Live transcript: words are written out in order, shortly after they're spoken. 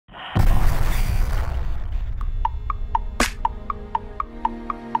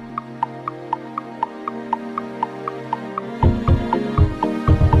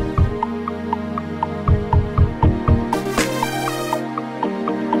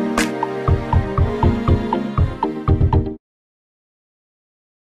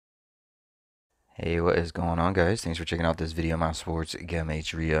Hey, what is going on, guys? Thanks for checking out this video, my sports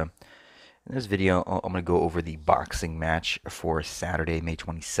Gematria. In this video, I'm going to go over the boxing match for Saturday, May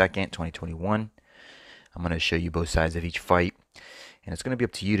 22nd, 2021. I'm going to show you both sides of each fight, and it's going to be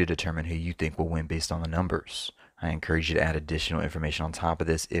up to you to determine who you think will win based on the numbers. I encourage you to add additional information on top of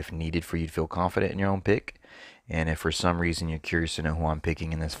this if needed for you to feel confident in your own pick. And if for some reason you're curious to know who I'm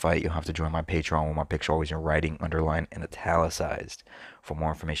picking in this fight, you'll have to join my Patreon where my picks are always in writing, underlined, and italicized. For more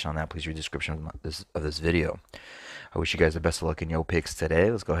information on that, please read the description of this video. I wish you guys the best of luck in your picks today.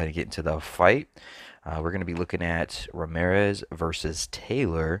 Let's go ahead and get into the fight. We're going to be looking at Ramirez versus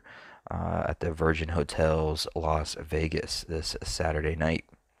Taylor at the Virgin Hotels, Las Vegas this Saturday night.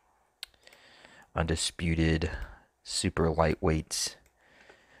 Undisputed super lightweight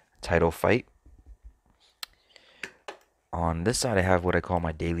title fight. On this side, I have what I call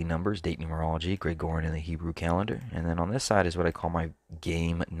my daily numbers, date numerology, Gregorian in the Hebrew calendar. And then on this side is what I call my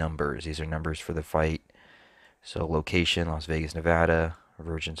game numbers. These are numbers for the fight. So location, Las Vegas, Nevada,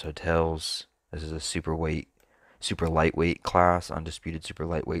 Virgin's Hotels. This is a super lightweight class, undisputed super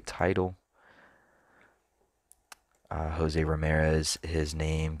lightweight title. Jose Ramirez, his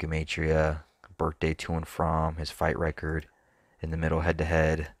name, Gematria, birthday to and from, his fight record. In the middle,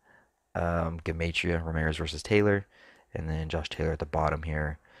 head-to-head, Gematria, Ramirez versus Taylor. And then Josh Taylor at the bottom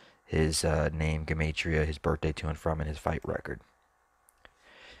here, his name, Gematria, his birthday to and from, and his fight record.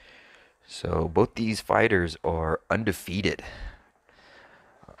 So both these fighters are undefeated.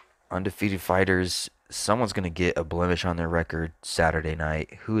 Undefeated fighters. Someone's going to get a blemish on their record Saturday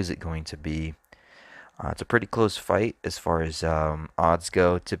night. Who is it going to be? It's a pretty close fight as far as odds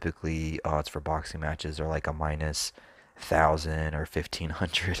go. Typically, odds for boxing matches are like a minus 1,000 or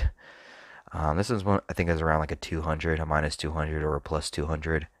 1,500. This is one I think is around like a 200, a minus 200, or a plus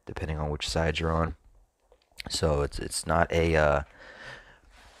 200, depending on which side you're on. So it's not a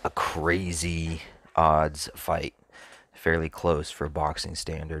crazy odds fight. Fairly close for boxing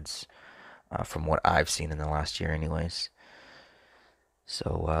standards, from what I've seen in the last year, anyways.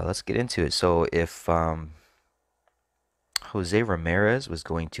 So let's get into it. So if Jose Ramirez was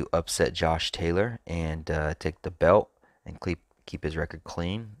going to upset Josh Taylor and take the belt and keep his record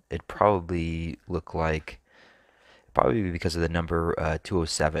clean, it'd probably look like, probably because of the number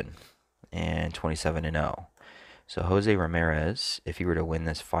 207 and 27-0. So Jose Ramirez, if he were to win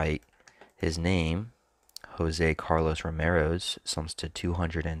this fight, his name, Jose Carlos Ramirez, sums to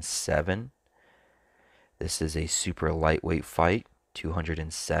 207. This is a super lightweight fight,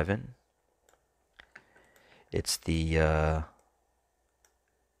 207. It's the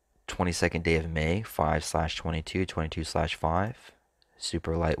 22nd day of May, 5/22, 22/5.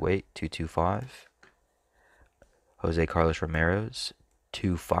 Super lightweight, 225. Jose Carlos Ramirez,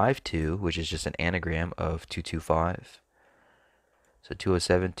 252, which is just an anagram of 225. So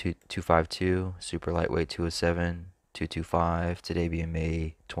 207, 252, super lightweight 207, 225. Today being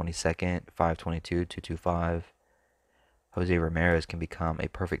May 22nd, 5/22, 225. Jose Ramirez can become a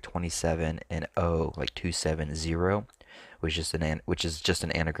perfect 27-0, like 270, which is just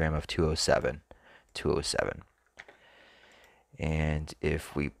an anagram of 207, 207. And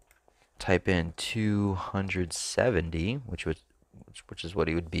if we type in 270, which is what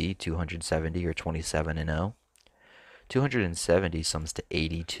he would be, 270 or 27-0. 270 sums to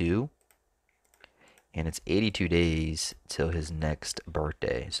 82, and it's 82 days till his next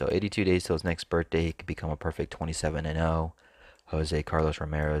birthday. So 82 days till his next birthday, he could become a perfect 27-0. Jose Carlos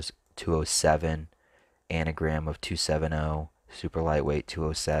Ramirez, 207, anagram of 270, super lightweight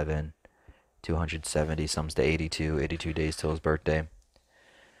 207. 270 sums to 82, 82 days till his birthday.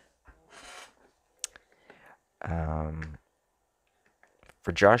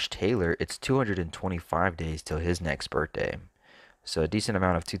 For Josh Taylor, it's 225 days till his next birthday. So a decent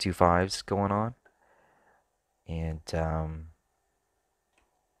amount of 225s going on. And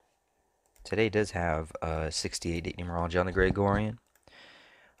today does have 68 date numerology on the Gregorian.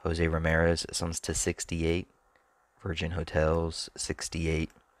 Jose Ramirez sums to 68. Virgin Hotels,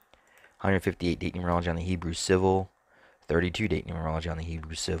 68. 158 date numerology on the Hebrew Civil. 32 date numerology on the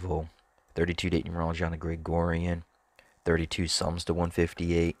Hebrew Civil. 32 date numerology on the Gregorian. 32 sums to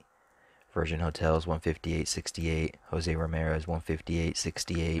 158. Virgin Hotels 158, 68. Jose Ramirez 158,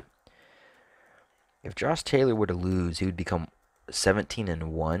 68. If Josh Taylor were to lose, he would become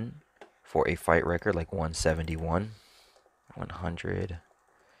 17-1 for a fight record like 171.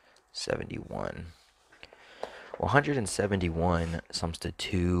 171. 171 sums to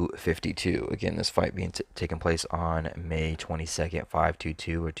 252. Again, this fight being taking place on May 22nd,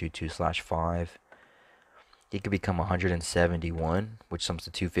 5/22 or 22/5. He could become 171, which sums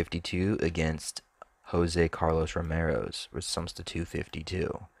to 252, against Jose Carlos Ramirez, which sums to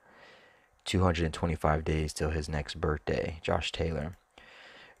 252. 225 days till his next birthday. Josh Taylor.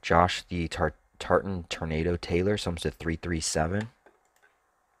 Josh the Tartan Tornado Taylor sums to 337.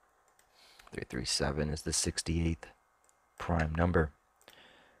 337 is the 68th prime number.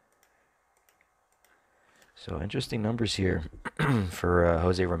 So interesting numbers here for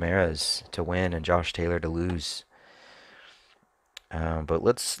Jose Ramirez to win and Josh Taylor to lose. But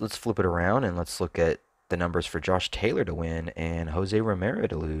let's flip it around and let's look at the numbers for Josh Taylor to win and Jose Ramirez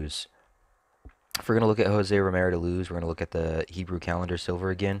to lose. If we're going to look at Jose Ramirez to lose, we're going to look at the Hebrew calendar silver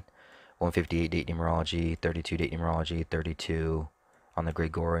again. 158 date numerology, 32 date numerology, 32 on the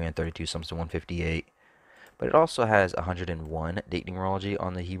Gregorian, 32 sums to 158. But it also has 101 date numerology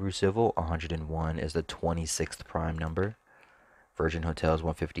on the Hebrew civil. 101 is the 26th prime number. Virgin Hotels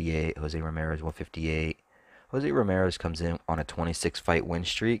 158, Jose Ramirez 158. Jose Ramirez comes in on a 26 fight win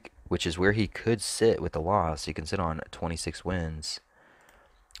streak, which is where he could sit with the loss. He can sit on 26 wins.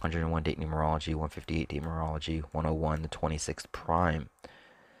 101 date numerology, 158 date numerology, 101 the 26th prime.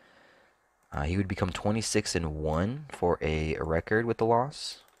 He would become 26-1 for a record with the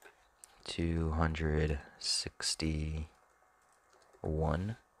loss. 261.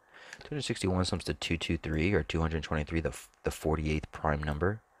 261 sums to 223 or 223, the 48th prime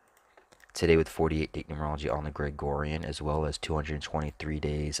number. Today with 48 date numerology on the Gregorian, as well as 223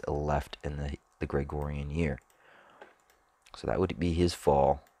 days left in the Gregorian year. So that would be his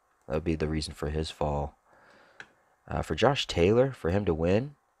fall. That would be the reason for his fall. For Josh Taylor, for him to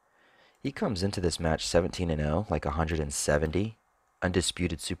win, he comes into this match 17-0, like 170.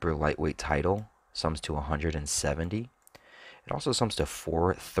 Undisputed super lightweight title sums to 170. It also sums to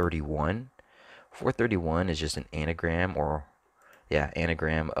 431. 431 is just an anagram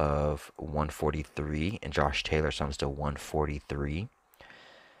anagram of 143, and Josh Taylor sums to 143.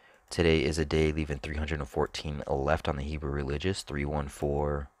 Today is a day leaving 314 left on the Hebrew religious.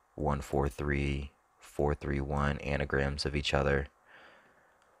 314, 143, 431, anagrams of each other.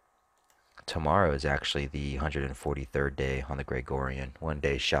 Tomorrow is actually the 143rd day on the Gregorian, 1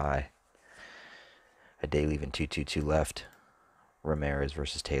 day shy. A day leaving 222 left. Ramirez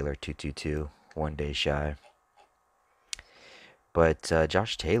versus Taylor, 222, 1 day shy. But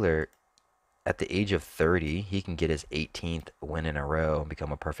Josh Taylor, at the age of 30, he can get his 18th win in a row and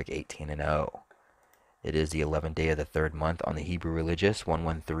become a perfect 18-0. It is the 11th day of the 3rd month on the Hebrew religious.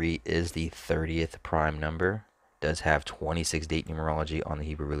 113 is the 30th prime number. Does have 26 date numerology on the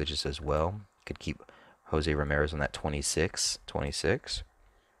Hebrew religious as well. Could keep Jose Ramirez on that 26.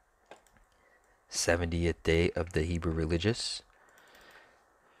 70th day of the Hebrew religious.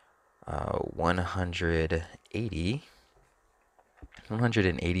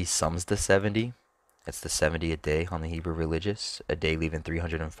 180 sums to 70. It's the 70th day on the Hebrew religious. A day leaving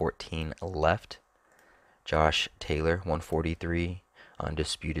 314 left. Josh Taylor, 143.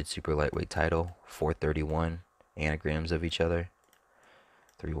 Undisputed super lightweight title. 431. Anagrams of each other.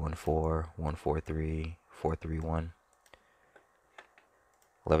 314, 143, 431.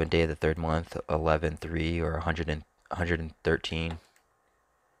 11th day of the 3rd month, 11-3 or 113.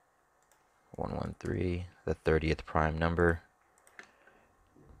 113, the 30th prime number.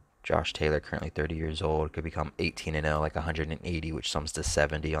 Josh Taylor, currently 30 years old, could become 18-0, like 180, which sums to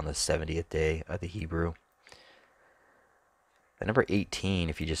 70 on the 70th day of the Hebrew. The number 18,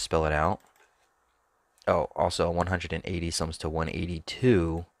 if you just spell it out. Oh, also 180 sums to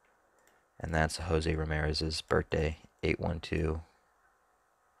 182, and that's Jose Ramirez's birthday, 812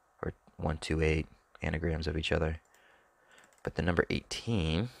 or 128, anagrams of each other. But the number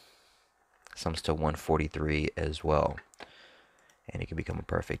 18 sums to 143 as well, and it can become a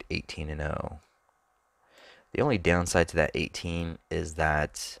perfect 18-0. The only downside to that 18 is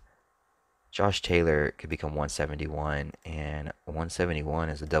that Josh Taylor could become 171, and 171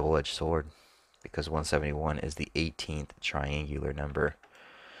 is a double-edged sword because 171 is the 18th triangular number.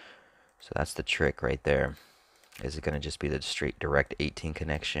 So that's the trick right there. Is it going to just be the straight direct 18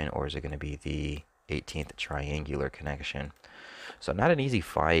 connection, or is it going to be the 18th triangular connection? So not an easy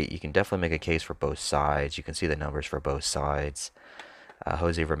fight. You can definitely make a case for both sides. You can see the numbers for both sides.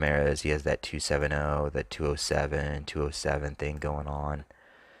 Jose Ramirez, he has that 270, that 207 thing going on.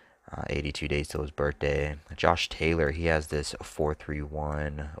 82 days till his birthday. Josh Taylor, he has this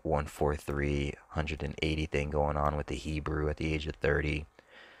 431, 143, 180 thing going on with the Hebrew at the age of 30.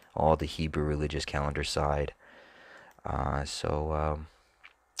 All the Hebrew religious calendar side. Hopefully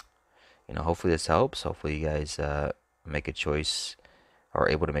this helps. Hopefully you guys make a choice, or are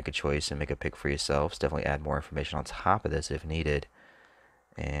able to make a choice and make a pick for yourselves. Definitely add more information on top of this if needed.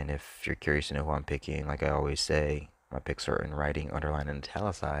 And if you're curious to know who I'm picking, like I always say, my picks are in writing, underlined, and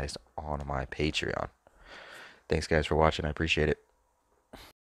italicized on my Patreon. Thanks, guys, for watching. I appreciate it.